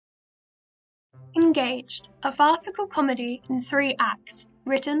Engaged, a farcical comedy in 3 acts,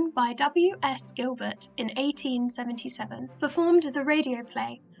 written by W.S. Gilbert in 1877, performed as a radio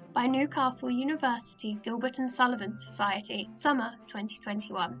play by Newcastle University Gilbert and Sullivan Society, summer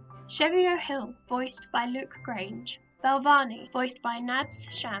 2021. Cheviot Hill, voiced by Luke Grainge. Belvawney, voiced by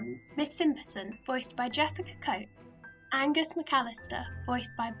Nads Shams. Miss Symperson, voiced by Jessica Coates. Angus Macalister,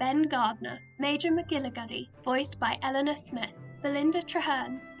 voiced by Ben Gardner. Major McGillicuddy, voiced by Eleanor Smith. Belinda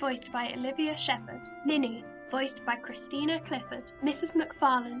Treherne, voiced by Olivia Shepherd. Minnie, voiced by Christina Clifford. Mrs.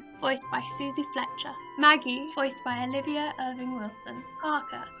 Macfarlane, voiced by Susie Fletcher. Maggie, voiced by Olivia Irving-Wilson.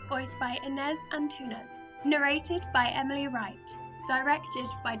 Parker, voiced by Inés Antunes. Narrated by Emily Wright. Directed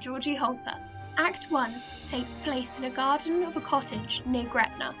by Georgi Holter. Act 1 takes place in a garden of a cottage near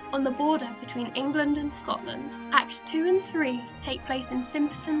Gretna, on the border between England and Scotland. Act 2 and 3 take place in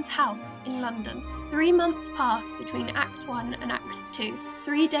Symperson's house in London. 3 months pass between Act 1 and Act 2.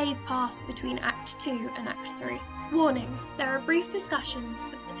 3 days pass between Act 2 and Act 3. Warning: there are brief discussions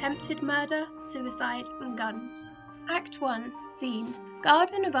of attempted murder, suicide, and guns. Act 1 scene: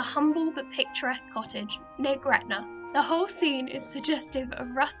 garden of a humble but picturesque cottage near Gretna. The whole scene is suggestive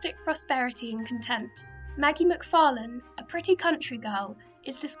of rustic prosperity and content. Maggie Macfarlane, a pretty country girl,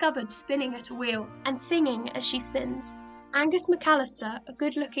 is discovered spinning at a wheel and singing as she spins. Angus Macalister, a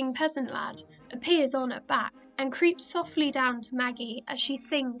good-looking peasant lad, appears on her back and creeps softly down to Maggie as she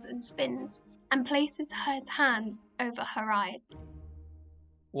sings and spins, and places his hands over her eyes.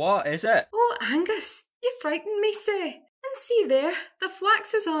 What is it? Oh, Angus, you frightened me, say. And see there, the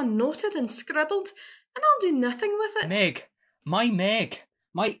flax is all noted and scribbled, and I'll do nothing with it. Meg,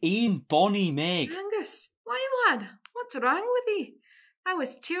 my ain bonny Meg. Angus, why, lad, what's wrong with thee? Thou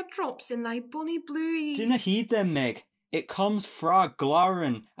was teardrops in thy bonny blue. Dinna heed them, Meg. It comes fra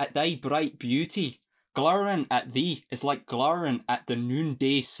glowering at thy bright beauty. Glowering at thee is like glowering at the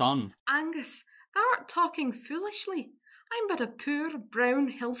noonday sun. Angus, thou art talking foolishly. I'm but a poor, brown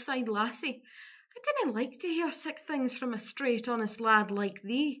hillside lassie. I dinna like to hear sick things from a straight, honest lad like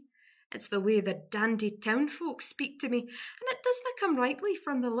thee. It's the way the dandy town folk speak to me, and it doesna come rightly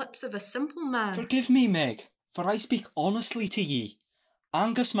from the lips of a simple man. Forgive me, Meg, for I speak honestly to ye.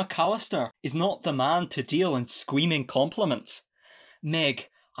 Angus Macalister is not the man to deal in squeaming compliments. Meg,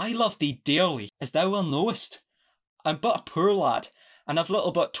 I love thee dearly, as thou well knowest. I'm but a poor lad, and I've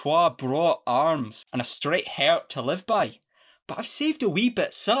little but twa braw arms and a straight heart to live by. But I've saved a wee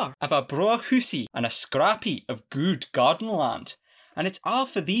bit, sir. I've a braw housie and a scrappy of good garden land. And it's all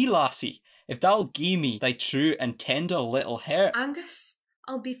for thee, lassie, if thou'll gie me thy true and tender little heart. Angus,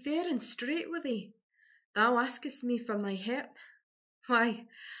 I'll be fair and straight with thee. Thou askest me for my heart. Why,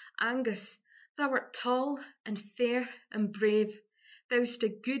 Angus, thou art tall and fair and brave. Thou'st a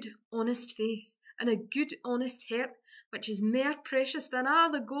good, honest face and a good, honest heart, which is mair precious than all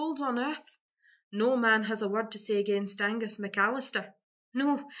the gold on earth. No man has a word to say against Angus Macalister.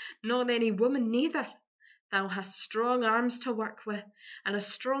 No, nor any woman neither. Thou hast strong arms to work with, and a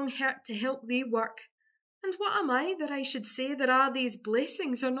strong heart to help thee work. And what am I that I should say that all these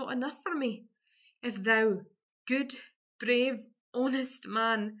blessings are not enough for me? If thou, good, brave, honest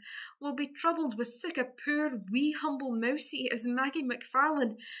man, will be troubled with sic a poor, wee, humble mousie as Maggie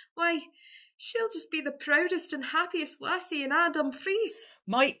Macfarlane, why, she'll just be the proudest and happiest lassie in a Dumfries.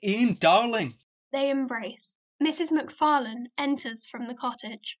 My ain darling. They embrace. Mrs. Macfarlane enters from the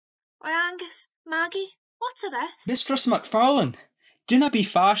cottage. Why, Angus, Maggie, what's a this? Mistress Macfarlane, dinna be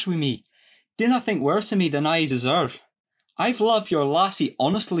fash wi' me. Dinna think worse of me than I deserve. I've loved your lassie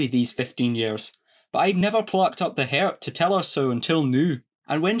honestly these 15 years, but I've never plucked up the heart to tell her so until noo.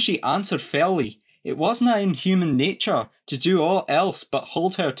 And when she answered fairly, it wasna in human nature to do aught else but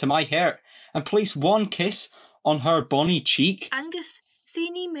hold her to my heart and place one kiss on her bonny cheek. Angus, say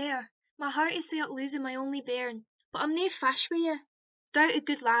nae mair. My heart is set losing my only bairn, but I'm nae fash wi' you. Thou'rt a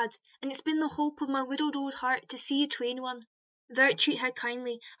good lad, and it's been the hope of my widowed old heart to see you twain one. Thou'rt treat her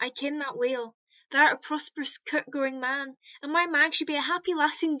kindly, I ken that well. Thou'rt a prosperous, kirk-going man, and my Mag should be a happy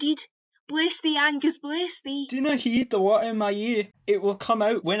lass indeed. Bless thee, Angus, bless thee. Dinna heed the word in my ear. It will come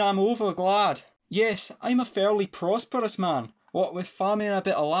out when I'm over glad. Yes, I'm a fairly prosperous man, what with farming a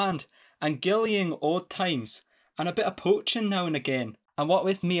bit of land, and gillying odd times, and a bit of poaching now and again. And what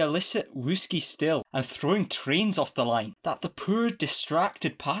with me illicit whisky still, and throwing trains off the line, that the poor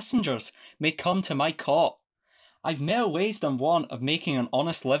distracted passengers may come to my cot. I've mair ways than one of making an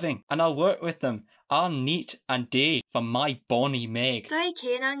honest living, and I'll work with them all neat and day for my bonny Meg. Do I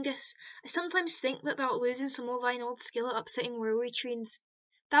ken, Angus? I sometimes think that thou'rt losing some of thine old skill at upsetting railway trains.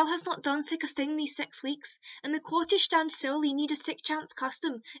 Thou hast not done sic a thing these 6 weeks, and the cottage stands still ye need a sic chance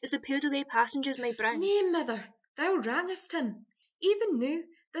custom as the poor delay passengers may bring. Nay, mither, thou rangest him. Even noo,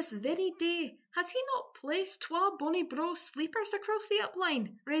 This very day, has he not placed twa bonny braw sleepers across the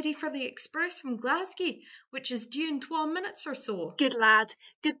upline, ready for the express from Glasgow, which is due in 12 minutes or so? Good lad,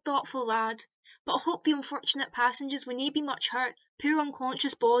 good thoughtful lad. But I hope the unfortunate passengers will nae be much hurt, poor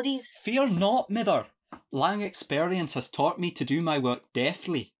unconscious bodies. Fear not, mither. Long experience has taught me to do my work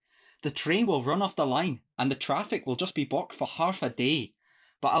deftly. The train will run off the line, and the traffic will just be blocked for half a day.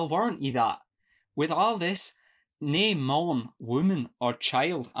 But I'll warrant ye that, with all this, nae man, woman, or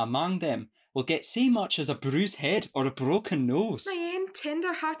child among them will get sae much as a bruised head or a broken nose. My ain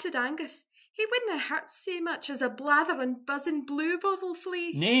tender-hearted Angus, he wouldna hurt sae much as a blatherin' buzzin' blue bottle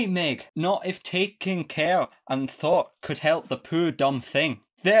flea. Nay, Meg, not if taking care and thought could help the poor dumb thing.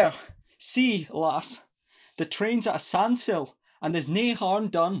 There, see, lass, the train's at a standstill, and there's nae harm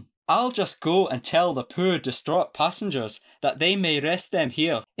done. I'll just go and tell the poor distraught passengers that they may rest them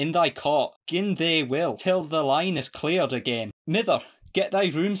here in thy cot, gin they will, till the line is cleared again. Mither, get thy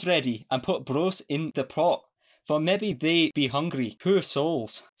rooms ready and put brose in the pot, for maybe they be hungry, poor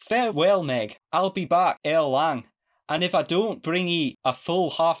souls. Farewell, Meg, I'll be back ere lang, and if I don't bring ye a full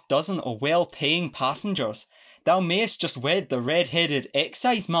half dozen o' well-paying passengers, thou mayst just wed the red-headed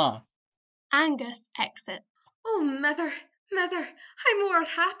excise-man. Angus exits. Oh, mither, I'm o'er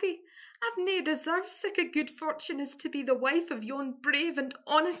happy. I've nae deserved sic a good fortune as to be the wife of yon brave and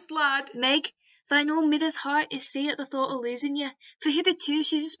honest lad. Meg, thine own mither's heart is sae at the thought of losing ye, for hitherto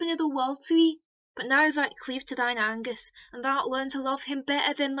she's just been of the world to ye. But now thou'rt cleave to thine Angus, and thou'lt learn to love him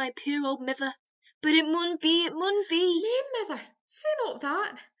better than thy poor old mither. But it mun be, it mun be. Nay, mither, say not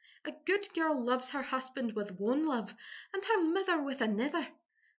that. A good girl loves her husband with one love, and her mither with another.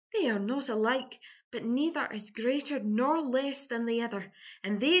 They are not alike, but neither is greater nor less than the other,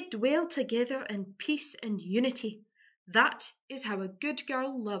 and they dwell together in peace and unity. That is how a good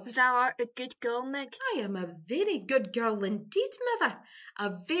girl loves. Thou art a good girl, Meg. I am a very good girl indeed, mither. A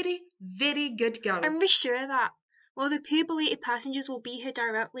very, very good girl. I'm sure of that. Well, the poor belated passengers will be here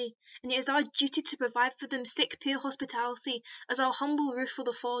directly, and it is our duty to provide for them sic poor hospitality as our humble roof will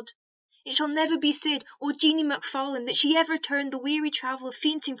afford. It shall never be said, O Jeanie Macfarlane, that she ever turned the weary traveller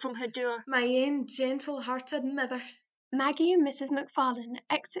fainting from her door. My ain gentle-hearted mither. Maggie and Mrs. Macfarlane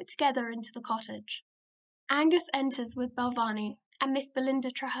exit together into the cottage. Angus enters with Belvawney and Miss Belinda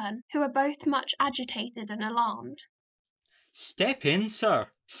Treherne, who are both much agitated and alarmed. Step in, sir,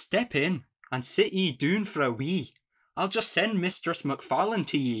 step in, and sit ye doon for a wee. I'll just send Mistress Macfarlane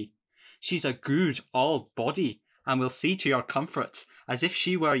to ye. She's a good old body, and will see to your comforts as if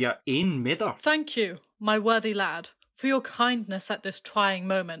she were your ain mither. Thank you, my worthy lad, for your kindness at this trying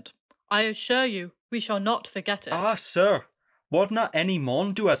moment. I assure you we shall not forget it. Ah, sir, wadna any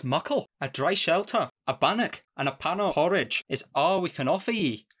mon do as muckle? A dry shelter, a bannock, and a pan o' porridge is all we can offer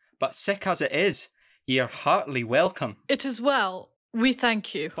ye, but sick as it is, ye are heartily welcome. It is well. We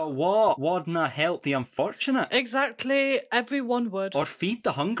thank you. For what wadna help the unfortunate? Exactly, everyone would. Or feed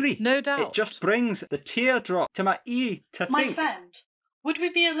the hungry? No doubt. It just brings the teardrop to my ear to My think. friend, would we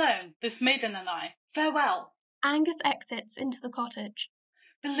be alone, this maiden and I? Farewell. Angus exits into the cottage.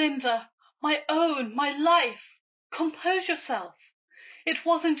 Belinda, my own, my life, compose yourself. It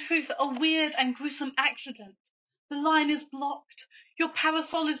was in truth a weird and gruesome accident. The line is blocked, your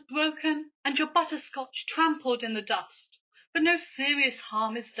parasol is broken, and your butterscotch trampled in the dust. But no serious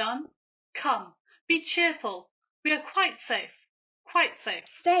harm is done. Come, be cheerful. We are quite safe, quite safe.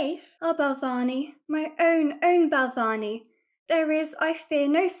 Safe? Oh, Belvawney, my own Belvawney. There is, I fear,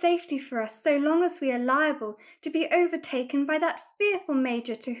 no safety for us so long as we are liable to be overtaken by that fearful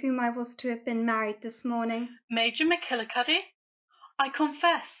major to whom I was to have been married this morning. Major McGillicuddy? I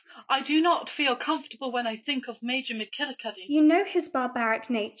confess, I do not feel comfortable when I think of Major McGillicuddy. You know his barbaric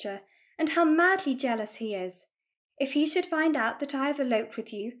nature, and how madly jealous he is. If he should find out that I have eloped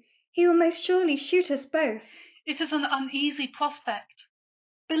with you, he will most surely shoot us both. It is an uneasy prospect.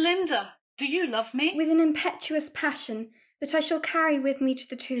 Belinda, do you love me? With an impetuous passion that I shall carry with me to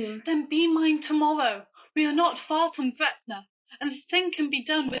the tomb. Then be mine tomorrow. We are not far from Gretna, and the thing can be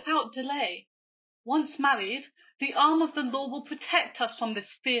done without delay. Once married, the arm of the law will protect us from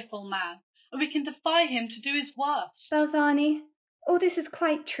this fearful man, and we can defy him to do his worst. Belvawney, all this is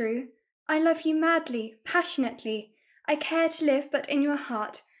quite true. I love you madly, passionately. I care to live but in your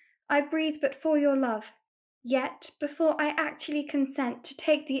heart. I breathe but for your love. Yet, before I actually consent to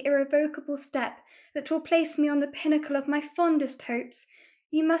take the irrevocable step that will place me on the pinnacle of my fondest hopes,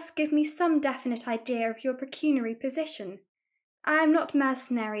 you must give me some definite idea of your pecuniary position. I am not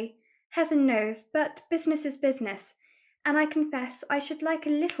mercenary, heaven knows, but business is business, and I confess I should like a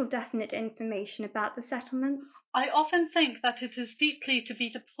little definite information about the settlements. I often think that it is deeply to be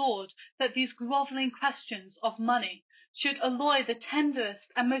deplored that these grovelling questions of money should alloy the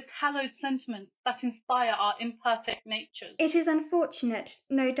tenderest and most hallowed sentiments that inspire our imperfect natures. It is unfortunate,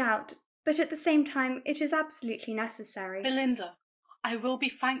 no doubt, but at the same time it is absolutely necessary. Belinda, I will be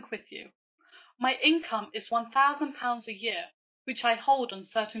frank with you. My income is £1,000 a year, which I hold on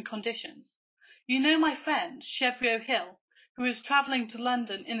certain conditions. You know my friend, Cheviot Hill, who is travelling to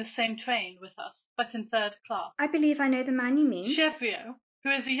London in the same train with us, but in third class. I believe I know the man you mean. Cheviot,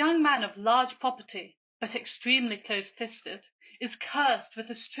 who is a young man of large property, but extremely close-fisted, is cursed with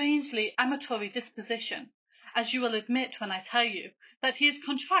a strangely amatory disposition, as you will admit when I tell you that he has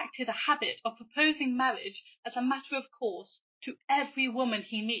contracted a habit of proposing marriage as a matter of course to every woman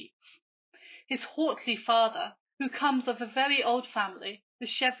he meets. His Hawtley father, who comes of a very old family, the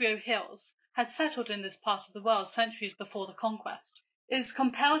Cheviot Hills, had settled in this part of the world centuries before the conquest, is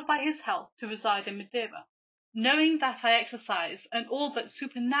compelled by his health to reside in Madeira. Knowing that I exercise an all but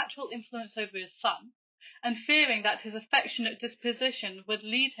supernatural influence over his son, and fearing that his affectionate disposition would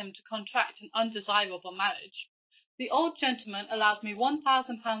lead him to contract an undesirable marriage, the old gentleman allows me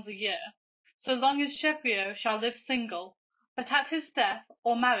 £1,000 a year, so long as Cheviot shall live single, but at his death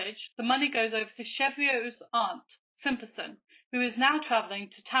or marriage the money goes over to Cheviot's aunt, Symperson, who is now travelling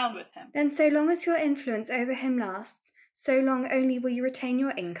to town with him. Then so long as your influence over him lasts, so long only will you retain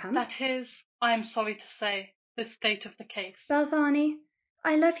your income? That is, I am sorry to say, the state of the case. Belvawney,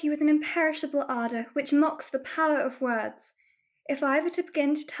 I love you with an imperishable ardour which mocks the power of words. If I were to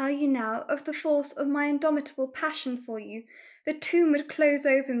begin to tell you now of the force of my indomitable passion for you, the tomb would close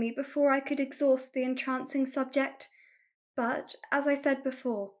over me before I could exhaust the entrancing subject. But, as I said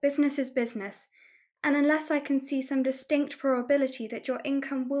before, business is business, and unless I can see some distinct probability that your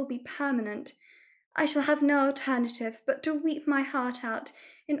income will be permanent, I shall have no alternative but to weep my heart out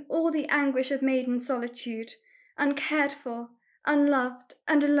in all the anguish of maiden solitude, uncared for, unloved,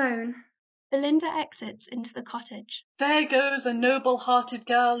 and alone. Belinda exits into the cottage. There goes a noble-hearted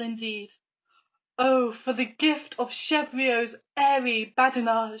girl indeed. Oh, for the gift of Cheviot's airy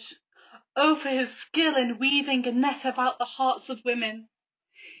badinage! Oh, for his skill in weaving a net about the hearts of women!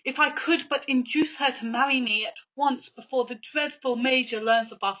 If I could but induce her to marry me at once before the dreadful Major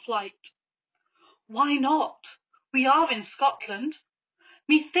learns of our flight. Why not? We are in Scotland.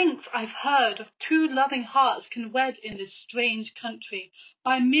 Methinks I've heard of 2 loving hearts can wed in this strange country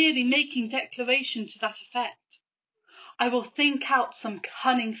by merely making declaration to that effect. I will think out some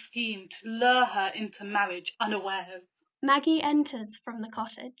cunning scheme to lure her into marriage unawares. Maggie enters from the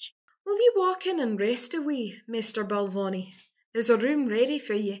cottage. Will you walk in and rest a wee, Mr. Belvawney? There's a room ready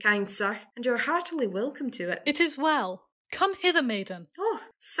for you, kind sir, and you're heartily welcome to it. It is well. Come hither, maiden. Oh,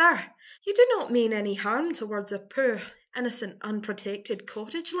 sir, you do not mean any harm towards a poor, innocent, unprotected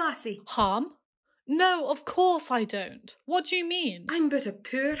cottage lassie. Harm? No, of course I don't. What do you mean? I'm but a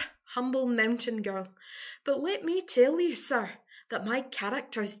poor, humble mountain girl, but let me tell you, sir, that my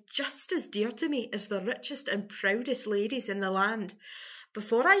character's just as dear to me as the richest and proudest ladies in the land.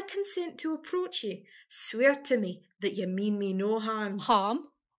 Before I consent to approach you, swear to me that you mean me no harm. Harm?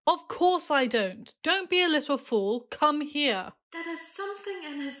 Of course I don't. Don't be a little fool. Come here. There is something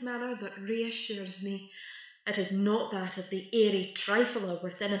in his manner that reassures me. It is not that of the airy trifler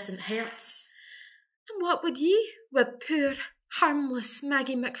with innocent hearts. And what would ye with poor, harmless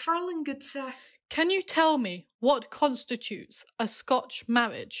Maggie Macfarlane, good sir? Can you tell me what constitutes a Scotch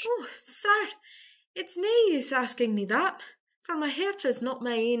marriage? Oh, sir, it's nae use asking me that, for my heart is not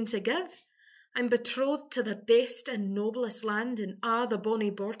my ain to give. I'm betrothed to the best and noblest land in a' the bonny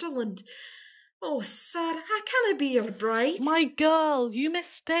borderland. Oh, sir, I canna be your bride. My girl, you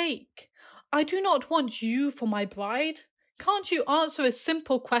mistake. I do not want you for my bride. Can't you answer a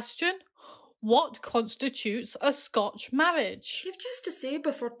simple question? What constitutes a Scotch marriage? You've just to say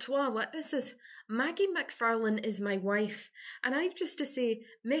before 2 witnesses, Maggie Macfarlane is my wife, and I've just to say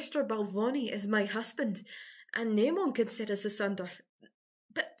Mr. Belvawney is my husband, and nae one can set us asunder.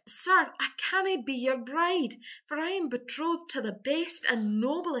 But, sir, I canna be your bride, for I am betrothed to the best and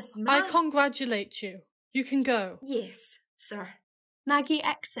noblest man. I congratulate you. You can go. Yes, sir. Maggie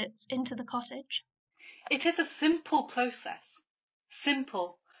exits into the cottage. It is a simple process.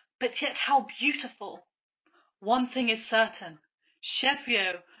 Simple, but yet how beautiful. One thing is certain.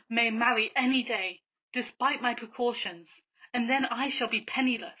 Cheviot may marry any day, despite my precautions, and then I shall be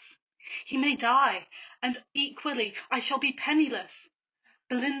penniless. He may die, and equally I shall be penniless.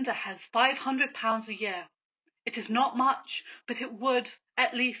 Belinda has £500 a year. It is not much, but it would,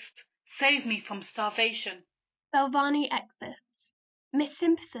 at least, save me from starvation. Belvawney exits. Miss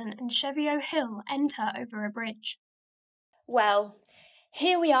Symperson and Cheviot Hill enter over a bridge. Well,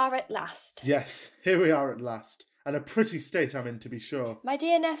 here we are at last. Yes, here we are at last. and a pretty state I'm in, to be sure. My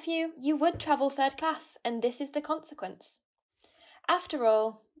dear nephew, you would travel third class, and this is the consequence. After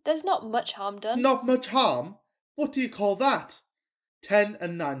all, there's not much harm done. Not much harm? What do you call that? 10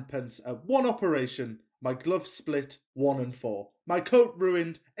 and 9 at one operation. My gloves split, 1 and 4. My coat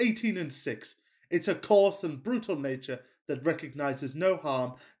ruined, 18 and 6. It's a coarse and brutal nature that recognises no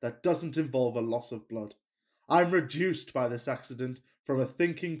harm that doesn't involve a loss of blood. I'm reduced by this accident from a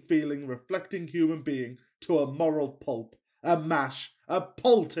thinking, feeling, reflecting human being to a moral pulp, a mash, a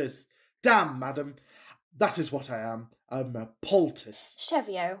poultice. Damn, madam, that is what I am. I'm a poultice.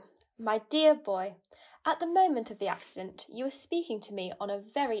 Cheviot, my dear boy, at the moment of the accident, you were speaking to me on a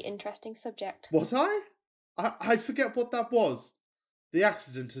very interesting subject. Was I? I forget what that was. The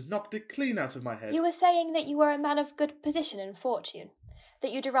accident has knocked it clean out of my head. You were saying that you were a man of good position and fortune,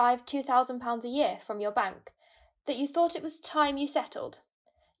 that you derived £2,000 a year from your bank, that you thought it was time you settled.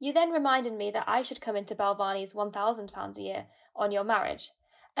 You then reminded me that I should come into Belvawney's £1,000 a year on your marriage,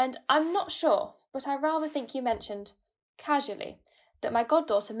 and I'm not sure, but I rather think you mentioned, casually, that my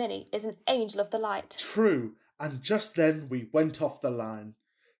goddaughter Minnie is an angel of the light. True, and just then we went off the line.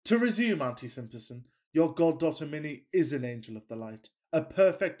 To resume, Auntie Symperson, your goddaughter Minnie is an angel of the light, a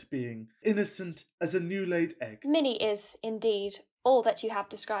perfect being, innocent as a new-laid egg. Minnie is, indeed, all that you have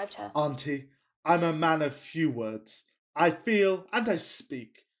described her. Auntie, I'm a man of few words. I feel and I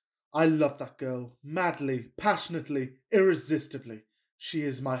speak. I love that girl, madly, passionately, irresistibly. She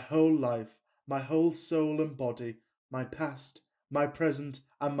is my whole life, my whole soul and body, my past, my present,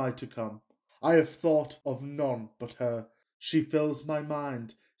 and my to come. I have thought of none but her. She fills my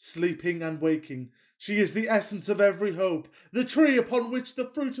mind, sleeping and waking. She is the essence of every hope, the tree upon which the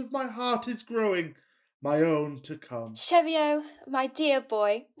fruit of my heart is growing, my own to come. Cheviot, my dear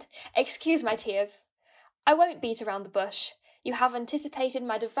boy, excuse my tears. I won't beat around the bush. You have anticipated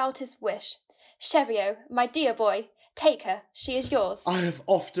my devoutest wish. Cheviot, my dear boy, take her. She is yours. I have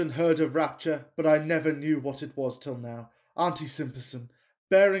often heard of rapture, but I never knew what it was till now. Auntie Symperson,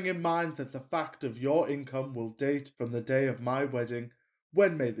 bearing in mind that the fact of your income will date from the day of my wedding,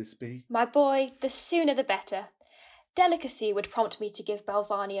 when may this be? My boy, the sooner the better. Delicacy would prompt me to give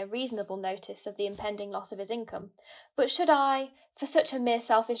Belvawney a reasonable notice of the impending loss of his income, but should I, for such a mere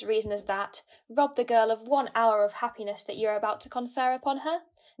selfish reason as that, rob the girl of 1 hour of happiness that you are about to confer upon her?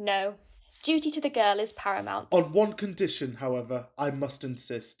 No. Duty to the girl is paramount. On one condition, however, I must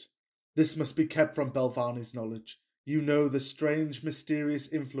insist. This must be kept from Belvawney's knowledge. You know the strange, mysterious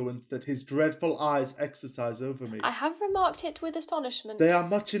influence that his dreadful eyes exercise over me. I have remarked it with astonishment. They are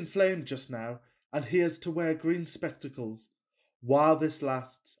much inflamed just now, and he is to wear green spectacles. While this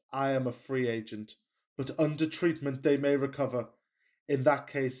lasts, I am a free agent, but under treatment they may recover. In that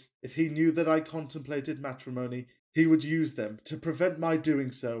case, if he knew that I contemplated matrimony, he would use them to prevent my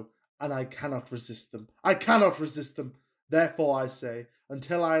doing so, and I cannot resist them. I cannot resist them. Therefore I say,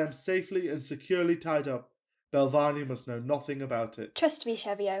 until I am safely and securely tied up, Belvawney must know nothing about it. Trust me,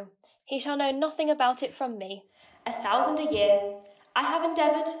 Cheviot. He shall know nothing about it from me. 1,000 a year. I have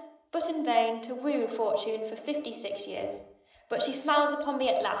endeavoured, but in vain, to woo Fortune for 56 years. But she smiles upon me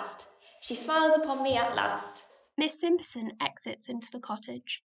at last. She smiles upon me at last. Miss Symperson exits into the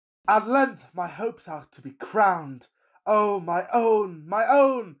cottage. At length my hopes are to be crowned. Oh, my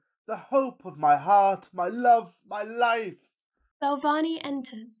own, the hope of my heart, my love, my life. Belvawney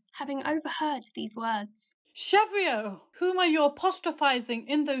enters, having overheard these words. Cheviot, whom are you apostrophising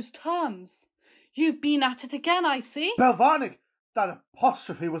in those terms? You've been at it again, I see. Belvawney, that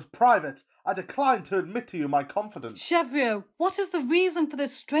apostrophe was private. I decline to admit to you my confidence. Cheviot, what is the reason for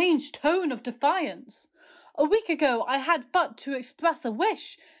this strange tone of defiance? A week ago I had but to express a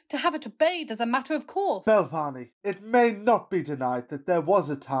wish, to have it obeyed as a matter of course. Belvawney, it may not be denied that there was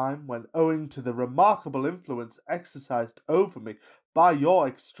a time when, owing to the remarkable influence exercised over me by your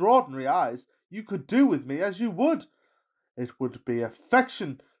extraordinary eyes, you could do with me as you would. It would be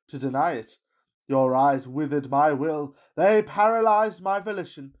affection to deny it. Your eyes withered my will, they paralysed my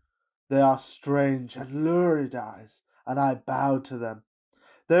volition. They are strange and lurid eyes, and I bowed to them.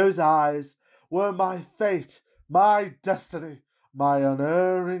 Those eyes were my fate, my destiny, my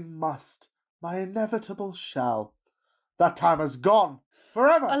unerring must, my inevitable shall. That time has gone,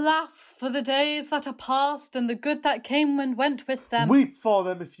 forever. Alas, for the days that are past, and the good that came and went with them. Weep for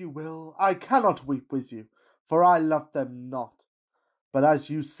them if you will. I cannot weep with you, for I love them not. But as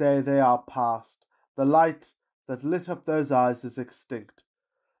you say, they are past. The light that lit up those eyes is extinct.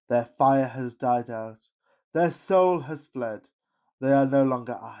 Their fire has died out. Their soul has fled. They are no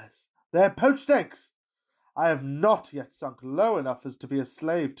longer eyes. They are poached eggs. I have not yet sunk low enough as to be a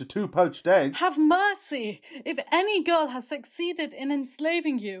slave to 2 poached eggs. Have mercy! If any girl has succeeded in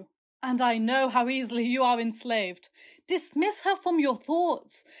enslaving you, And I know how easily you are enslaved. Dismiss her from your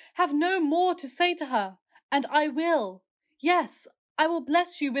thoughts. Have no more to say to her. And I will. Yes, I will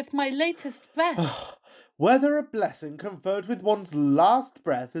bless you with my latest breath. Whether a blessing conferred with one's last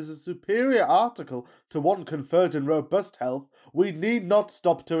breath is a superior article to one conferred in robust health, we need not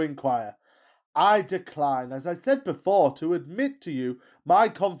stop to inquire. I decline, as I said before, to admit to you my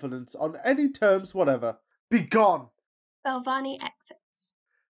confidence on any terms whatever. Begone! Belvawney exits.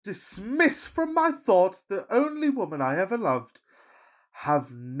 Dismiss from my thoughts the only woman I ever loved.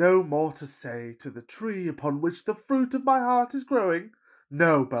 Have no more to say to the tree upon which the fruit of my heart is growing.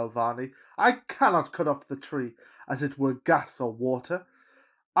 No, Belvawney, I cannot cut off the tree, as it were gas or water.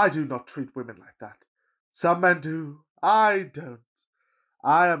 I do not treat women like that. Some men do. I don't.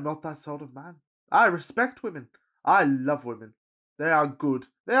 I am not that sort of man. I respect women. I love women. They are good.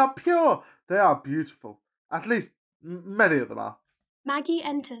 They are pure. They are beautiful. At least, many of them are. Maggie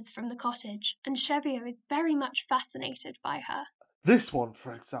enters from the cottage, and Cheviot is very much fascinated by her. This one,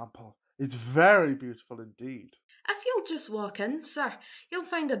 for example, is very beautiful indeed. If you'll just walk in, sir, you'll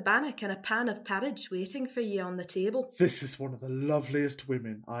find a bannock and a pan of porridge waiting for you on the table. This is one of the loveliest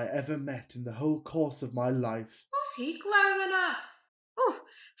women I ever met in the whole course of my life. What's he glowering at? Oh,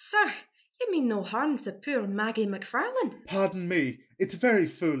 sir, you mean no harm to poor Maggie Macfarlane? Pardon me, it's very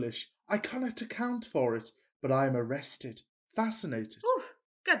foolish. I cannot account for it, but I am arrested, fascinated. Oh,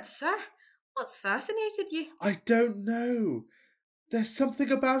 good sir. What's fascinated you? I don't know. There's something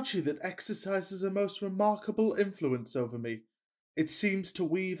about you that exercises a most remarkable influence over me. It seems to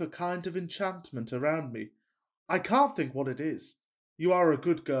weave a kind of enchantment around me. I can't think what it is. You are a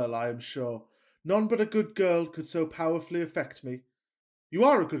good girl, I am sure. None but a good girl could so powerfully affect me. You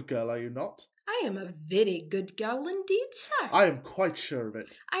are a good girl, are you not? I am a very good girl indeed, sir. I am quite sure of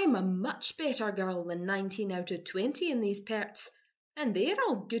it. I am a much better girl than 19 out of 20 in these parts. And they're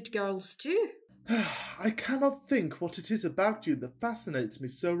all good girls too. I cannot think what it is about you that fascinates me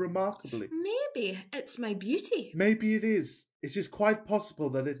so remarkably. Maybe it's my beauty. Maybe it is. It is quite possible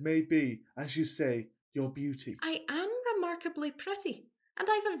that it may be, as you say, your beauty. I am remarkably pretty, and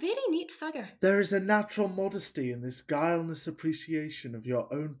I've a very neat figure. There is a natural modesty in this guileless appreciation of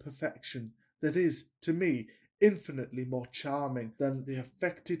your own perfection that is, to me, infinitely more charming than the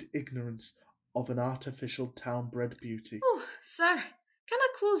affected ignorance of an artificial town-bred beauty. Oh, sir, can I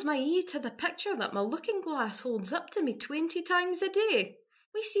close my eye to the picture that my looking-glass holds up to me 20 times a day?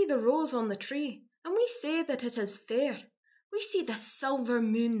 We see the rose on the tree, and we say that it is fair. We see the silver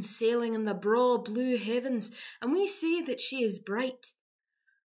moon sailing in the broad blue heavens, and we say that she is bright.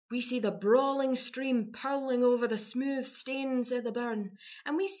 We see the brawling stream purling over the smooth stains of the burn,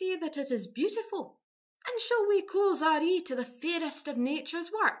 and we say that it is beautiful. And shall we close our eye to the fairest of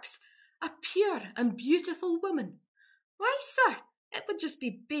nature's works, a pure and beautiful woman? Why, sir, it would just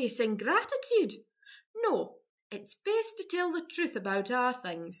be base ingratitude. No, it's best to tell the truth about our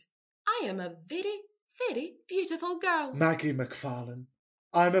things. I am a very, very beautiful girl. Maggie Macfarlane,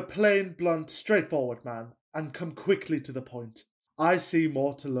 I am a plain, blunt, straightforward man, and come quickly to the point. I see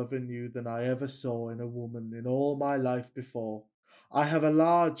more to love in you than I ever saw in a woman in all my life before. I have a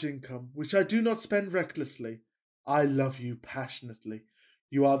large income, which I do not spend recklessly. I love you passionately.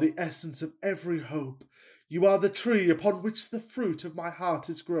 You are the essence of every hope. You are the tree upon which the fruit of my heart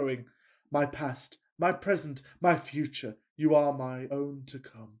is growing. My past, my present, my future, you are my own to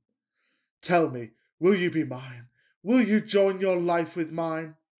come. Tell me, will you be mine? Will you join your life with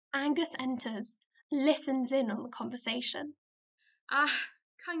mine? Angus enters, listens in on the conversation. Ah,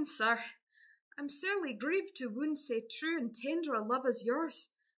 kind sir, I'm sorely grieved to wound sae true and tender a love as yours,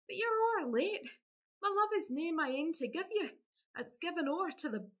 but you're o'er late. My love is nae my ain to give you. It's given o'er to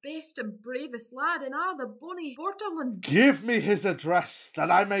the best and bravest lad in a' the bonny borderland. Give me his address,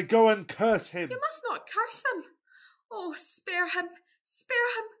 that I may go and curse him. You must not curse him. Oh, spare him,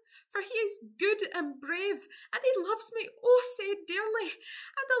 for he is good and brave, and he loves me oh sae dearly,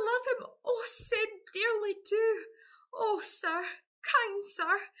 and I love him oh sae dearly too. Oh, sir, kind sir,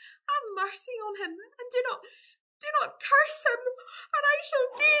 have mercy on him, and do not curse him, and I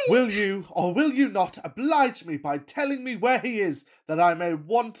shall die. Will you, or will you not, oblige me by telling me where he is, that I may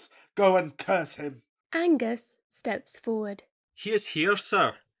once go and curse him? Angus steps forward. He is here,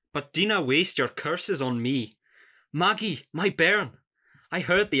 sir, but dinna waste your curses on me. Maggie, my bairn, I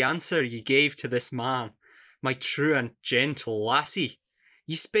heard the answer ye gave to this man, my true and gentle lassie.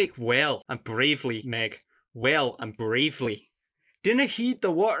 Ye spake well and bravely, Meg, well and bravely. Dinna heed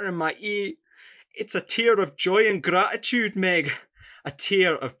the water in my ear. It's a tear of joy and gratitude, Meg. A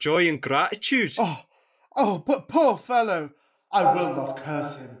tear of joy and gratitude. But poor fellow, I will not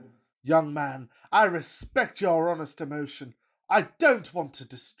curse him. Young man, I respect your honest emotion. I don't want to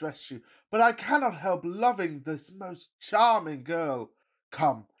distress you, but I cannot help loving this most charming girl.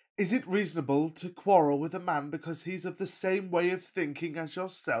 Come, is it reasonable to quarrel with a man because he's of the same way of thinking as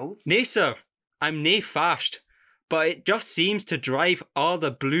yourself? Nay, sir, I'm nae fashed, but it just seems to drive all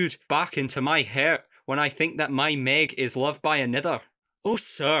the blood back into my heart when I think that my Meg is loved by another. Oh,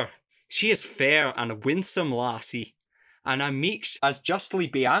 sir, she is fair and a winsome lassie, and I meek as justly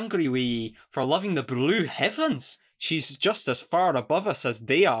be angry wi' ye for loving the blue heavens. She's just as far above us as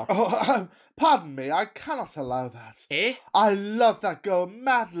they are. Oh, pardon me, I cannot allow that. Eh? I love that girl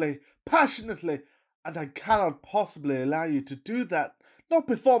madly, passionately, and I cannot possibly allow you to do that. Not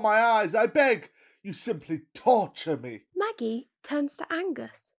before my eyes, I beg. You simply torture me. Maggie turns to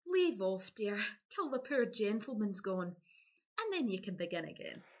Angus. Leave off, dear, till the poor gentleman's gone, and then you can begin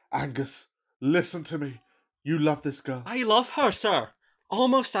again. Angus, listen to me. You love this girl. I love her, sir,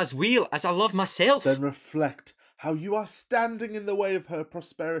 almost as well as I love myself. Then reflect how you are standing in the way of her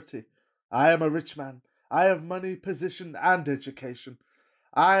prosperity. I am a rich man. I have money, position, and education.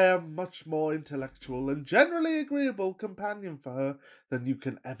 I am much more intellectual and generally agreeable companion for her than you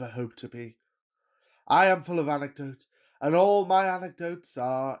can ever hope to be. I am full of anecdote, and all my anecdotes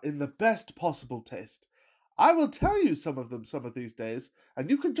are in the best possible taste. I will tell you some of them some of these days, and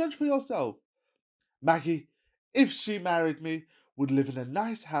you can judge for yourself. Maggie, if she married me, would live in a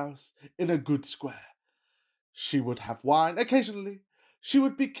nice house in a good square. She would have wine occasionally. She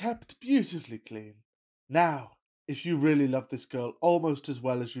would be kept beautifully clean. Now, if you really love this girl almost as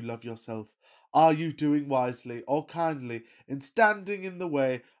well as you love yourself, are you doing wisely or kindly in standing in the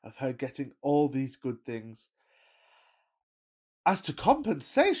way of her getting all these good things? As to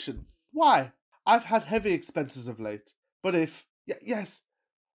compensation, why, I've had heavy expenses of late. But if, yes,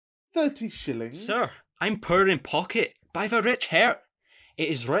 30 shillings. Sir, I'm poor in pocket, but I've a rich heart. It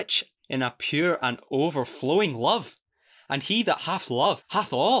is rich in a pure and overflowing love, and he that hath love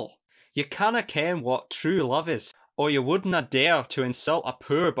hath all. You canna ken what true love is, or you wouldna dare to insult a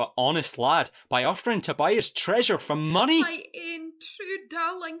poor but honest lad by offering to buy his treasure for money. My ain true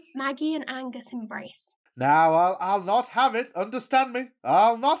darling. Maggie and Angus embrace. Now, I'll not have it, understand me?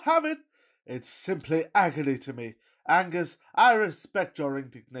 I'll not have it. It's simply agony to me. Angus, I respect your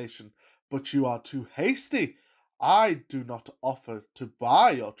indignation, but you are too hasty. I do not offer to buy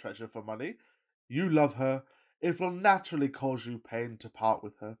your treasure for money. You love her. It will naturally cause you pain to part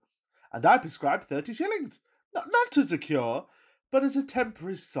with her. And I prescribe 30 shillings. Not as a cure, but as a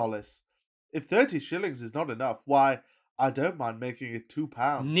temporary solace. If 30 shillings is not enough, why, I don't mind making it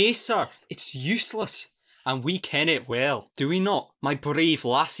 £2. Nay, sir, it's useless, and we ken it well, do we not, my brave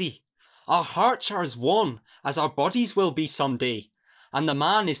lassie? Our hearts are as one as our bodies will be some day, and the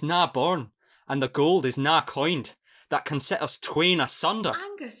man is na born, and the gold is na coined, that can set us twain asunder.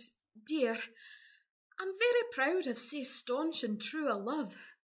 Angus, dear, I'm very proud of sae staunch and true a love.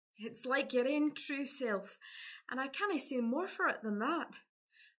 It's like your ain true self, and I canna say more for it than that.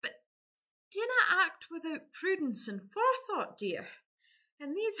 But dinna act without prudence and forethought, dear.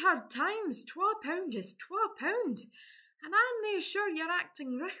 In these hard times, £12 is £12, and I'm nae sure you're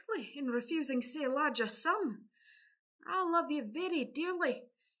acting richly in refusing sae large a sum. I love you very dearly.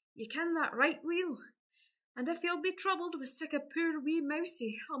 You ken that right weel. And if you'll be troubled with sic a poor wee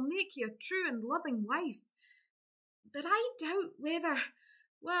mousie, I'll make you a true and loving wife. But I doubt whether,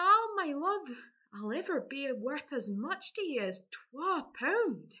 with all my love, I'll ever be worth as much to you as £12.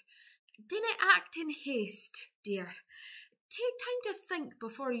 Dinna act in haste, dear. Take time to think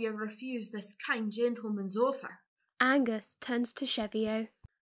before you refuse this kind gentleman's offer. Angus turns to Cheviot.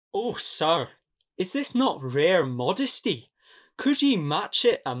 Oh, sir, is this not rare modesty? Could ye match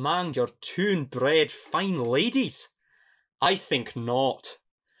it among your tune-bred fine ladies? I think not.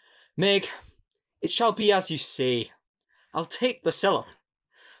 Meg, it shall be as you say. I'll take the siller,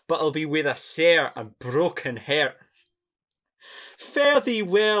 but it'll be with a sair and broken heart. Fare thee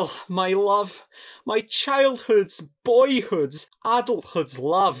well, my love, my childhood's, boyhood's, adulthood's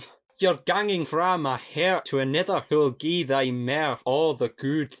love. You're ganging fra my heart to another who'll gie thy mair all the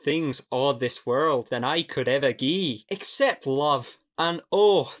good things o' this world than I could ever gie, except love. And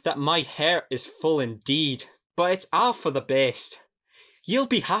oh, that my heart is full indeed, but it's all for the best. Ye'll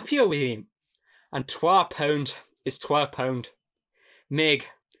be happier with him, and £12 is £12. Meg,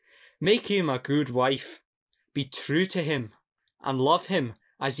 make him a good wife, be true to him, and love him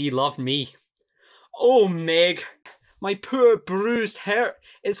as ye loved me. Oh, Meg, my poor bruised heart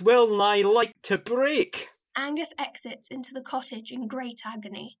is well nigh like to break. Angus exits into the cottage in great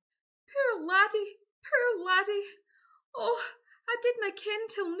agony. Poor laddie, poor laddie. Oh, I didna ken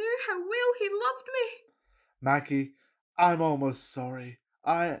till noo how well he loved me. Maggie, I'm almost sorry.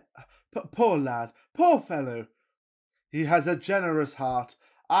 Poor lad, poor fellow. He has a generous heart.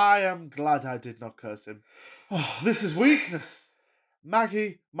 I am glad I did not curse him. Oh, this is weakness.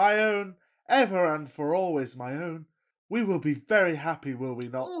 Maggie, my own, ever and for always my own. We will be very happy, will we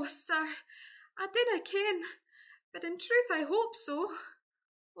not? Oh, sir, I dinna ken, but in truth I hope so.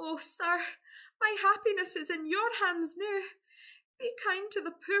 Oh, sir, my happiness is in your hands now. Be kind to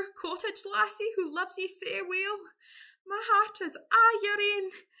the poor cottage lassie who loves ye sae well. My heart is a' your ain,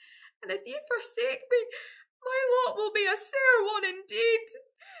 and if ye forsake me, my lot will be a sair one indeed.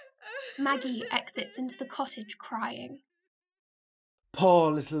 Maggie exits into the cottage crying.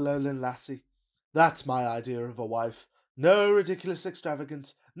 Poor little lowland lassie. That's my idea of a wife. No ridiculous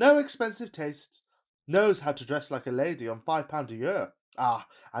extravagance, no expensive tastes. Knows how to dress like a lady on £5 a year. Ah,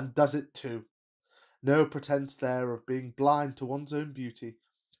 and does it too. No pretence there of being blind to one's own beauty.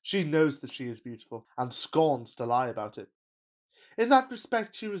 She knows that she is beautiful, and scorns to lie about it. In that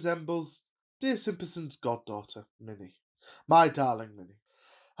respect she resembles dear Symperson's goddaughter, Minnie. My darling Minnie.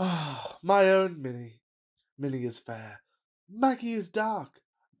 Ah, my own Minnie. Minnie is fair. Maggie is dark.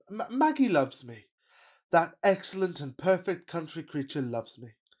 Maggie loves me. That excellent and perfect country creature loves me.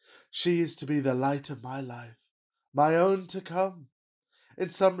 She is to be the light of my life, my own to come. In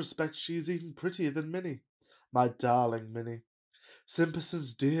some respects she is even prettier than Minnie. My darling Minnie.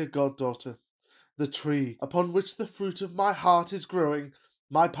 Symperson's dear goddaughter. The tree upon which the fruit of my heart is growing.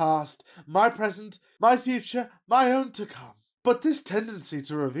 My past, my present, my future, my own to come. But this tendency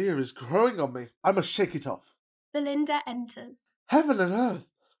to revere is growing on me. I must shake it off. Belinda enters. Heaven and earth!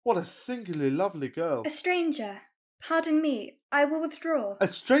 What a singularly lovely girl. A stranger. Pardon me, I will withdraw. A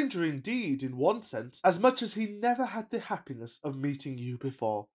stranger indeed, in one sense, as much as he never had the happiness of meeting you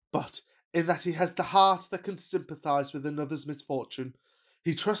before. But in that he has the heart that can sympathise with another's misfortune,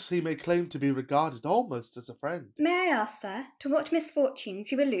 he trusts he may claim to be regarded almost as a friend. May I ask, sir, to what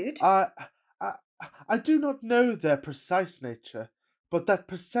misfortunes you allude? I do not know their precise nature, but that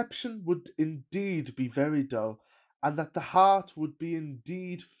perception would indeed be very dull, and that the heart would be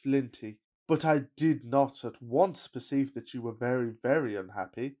indeed flinty. But I did not at once perceive that you were very, very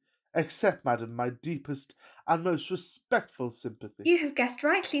unhappy. Accept, madam, my deepest and most respectful sympathy. You have guessed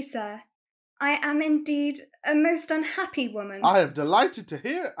rightly, sir. I am indeed a most unhappy woman. I am delighted to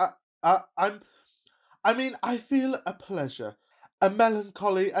hear. I feel a pleasure, a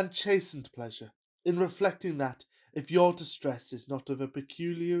melancholy and chastened pleasure, in reflecting that, if your distress is not of a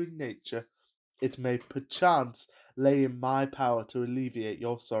peculiar nature, it may perchance lay in my power to alleviate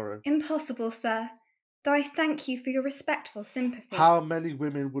your sorrow. Impossible, sir, though I thank you for your respectful sympathy. How many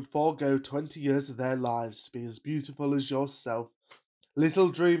women would forego 20 years of their lives to be as beautiful as yourself, little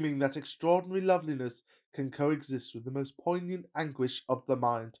dreaming that extraordinary loveliness can coexist with the most poignant anguish of the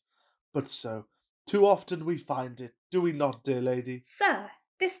mind. But so, too often we find it, do we not, dear lady? Sir,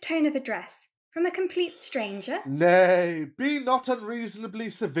 this tone of address, from a complete stranger? Nay, be not unreasonably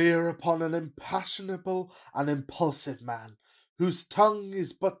severe upon an impassionable and impulsive man, whose tongue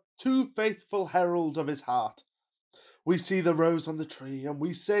is but too faithful herald of his heart. We see the rose on the tree, and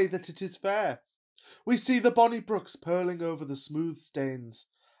we say that it is fair. We see the bonny brooks purling over the smooth stains,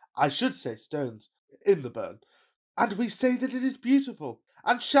 I should say stones, in the burn, and we say that it is beautiful.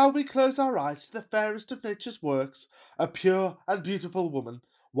 And shall we close our eyes to the fairest of nature's works, a pure and beautiful woman?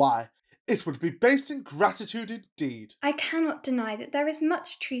 Why, it would be base ingratitude indeed. I cannot deny that there is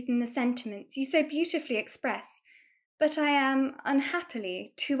much truth in the sentiments you so beautifully express, but I am,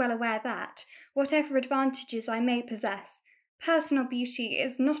 unhappily, too well aware that, whatever advantages I may possess, personal beauty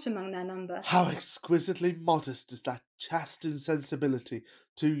is not among their number. How exquisitely modest is that chaste insensibility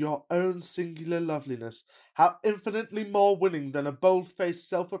to your own singular loveliness, how infinitely more winning than a bold-faced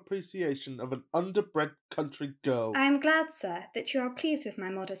self-appreciation of an underbred country girl. I am glad, sir, that you are pleased with my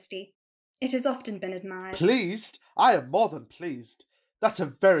modesty. It has often been admired. Pleased? I am more than pleased. That's a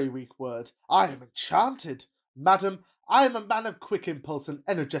very weak word. I am enchanted. Madam, I am a man of quick impulse and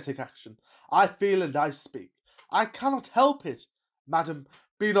energetic action. I feel and I speak. I cannot help it. Madam,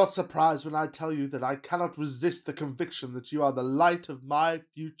 be not surprised when I tell you that I cannot resist the conviction that you are the light of my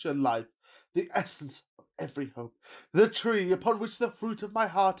future life, the essence of every hope, the tree upon which the fruit of my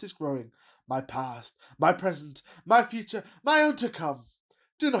heart is growing, my past, my present, my future, my own to come.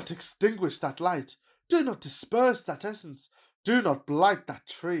 Do not extinguish that light. Do not disperse that essence. Do not blight that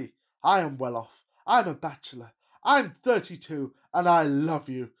tree. I am well off. I am a bachelor. I am 32, and I love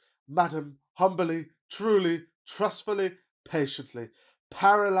you. Madam, humbly, truly, trustfully, patiently,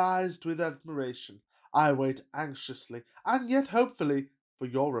 paralysed with admiration, I wait anxiously, and yet hopefully, for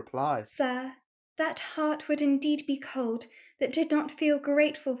your reply. Sir, that heart would indeed be cold that did not feel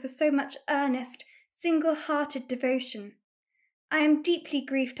grateful for so much earnest, single-hearted devotion. I am deeply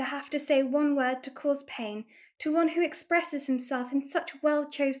grieved to have to say one word to cause pain to one who expresses himself in such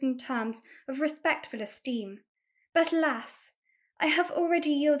well-chosen terms of respectful esteem. But alas, I have already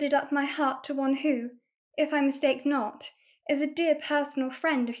yielded up my heart to one who, if I mistake not, is a dear personal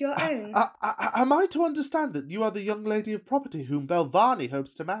friend of your own. Am I to understand that you are the young lady of property whom Belvawney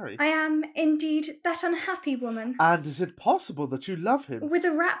hopes to marry? I am, indeed, that unhappy woman. And is it possible that you love him? With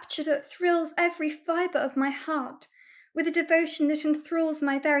a rapture that thrills every fibre of my heart, with a devotion that enthralls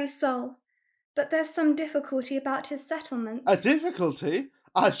my very soul. But there's some difficulty about his settlements. A difficulty?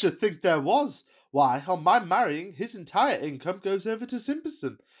 I should think there was. Why, on my marrying, his entire income goes over to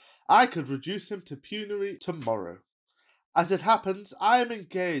Symperson. I could reduce him to penury tomorrow. As it happens, I am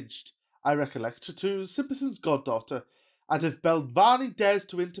engaged, I recollect, to Symperson's goddaughter, and if Belvawney dares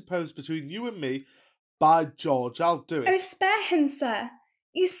to interpose between you and me, by George, I'll do it. Oh, spare him, sir.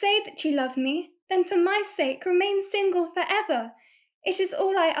 You say that you love me, then for my sake remain single forever. It is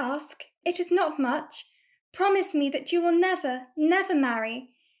all I ask. It is not much. Promise me that you will never, never marry,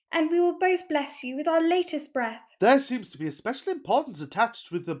 and we will both bless you with our latest breath. There seems to be a special importance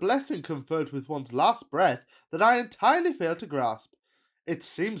attached with the blessing conferred with one's last breath that I entirely fail to grasp. It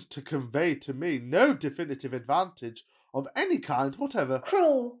seems to convey to me no definitive advantage of any kind whatever.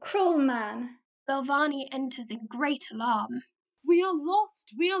 Cruel, cruel man. Belvawney enters in great alarm. We are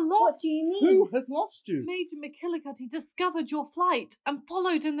lost! We are lost! What do you mean? Who has lost you? Major McGillicuddy discovered your flight and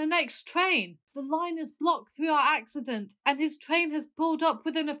followed in the next train. The line is blocked through our accident, and his train has pulled up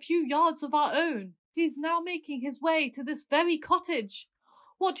within a few yards of our own. He is now making his way to this very cottage.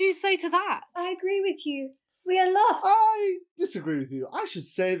 What do you say to that? I agree with you. We are lost. I disagree with you. I should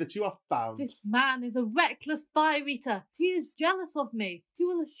say that you are found. This man is a reckless fire-eater. He is jealous of me. He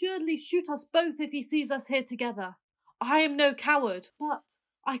will assuredly shoot us both if he sees us here together. I am no coward, but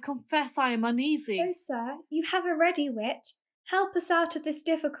I confess I am uneasy. Oh, sir, you have a ready wit. Help us out of this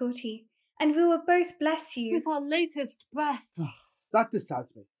difficulty, and we will both bless you. With our latest breath. That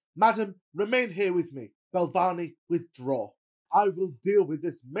decides me. Madam, remain here with me. Belvawney, withdraw. I will deal with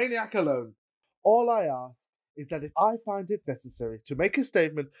this maniac alone. All I ask is that if I find it necessary to make a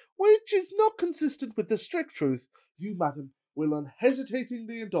statement which is not consistent with the strict truth, you, madam, will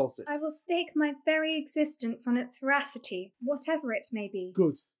unhesitatingly endorse it. I will stake my very existence on its veracity, whatever it may be.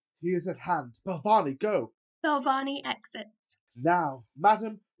 Good. He is at hand. Belvawney, go. Belvawney exits. Now,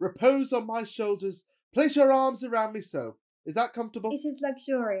 madam, repose on my shoulders. Place your arms around me so. Is that comfortable? It is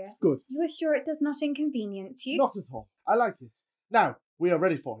luxurious. Good. You are sure it does not inconvenience you? Not at all. I like it. Now, we are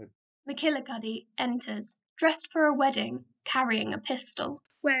ready for him. McGillicuddy enters, dressed for a wedding, carrying a pistol.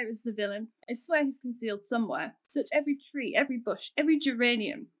 Where is the villain? I swear he's concealed somewhere. Search every tree, every bush, every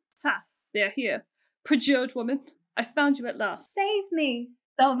geranium. Ha! They are here. Perjured woman, I found you at last. Save me!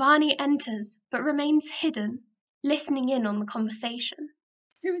 Belvawney enters, but remains hidden, listening in on the conversation.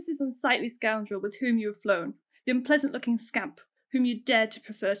 Who is this unsightly scoundrel with whom you have flown? The unpleasant-looking scamp, whom you dared to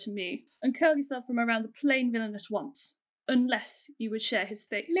prefer to me? Uncurl yourself from around the plain villain at once, unless you would share his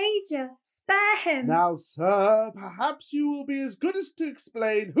fate. Major, spare him! Now, sir, perhaps you will be as good as to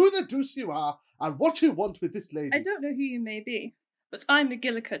explain who the deuce you are and what you want with this lady. I don't know who you may be, but I'm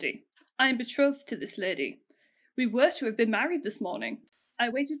McGillicuddy. I am betrothed to this lady. We were to have been married this morning. I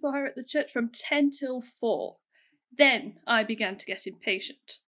waited for her at the church from 10 till 4. Then I began to get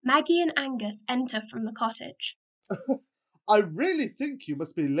impatient. Maggie and Angus enter from the cottage. I really think you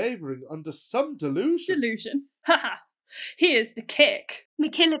must be labouring under some delusion. Delusion? Ha ha! Here's the cake.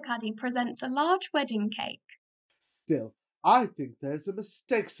 McGillicuddy presents a large wedding cake. Still, I think there's a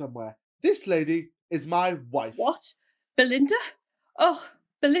mistake somewhere. This lady is my wife. What? Belinda? Oh,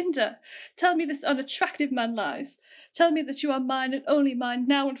 Belinda, tell me this unattractive man lies. Tell me that you are mine and only mine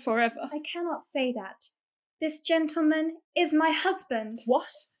now and forever. I cannot say that. This gentleman is my husband.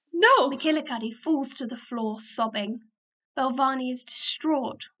 What? No! McGillicuddy falls to the floor, sobbing. Belvawney is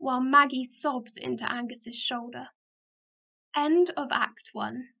distraught, while Maggie sobs into Angus's shoulder. End of Act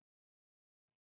 1.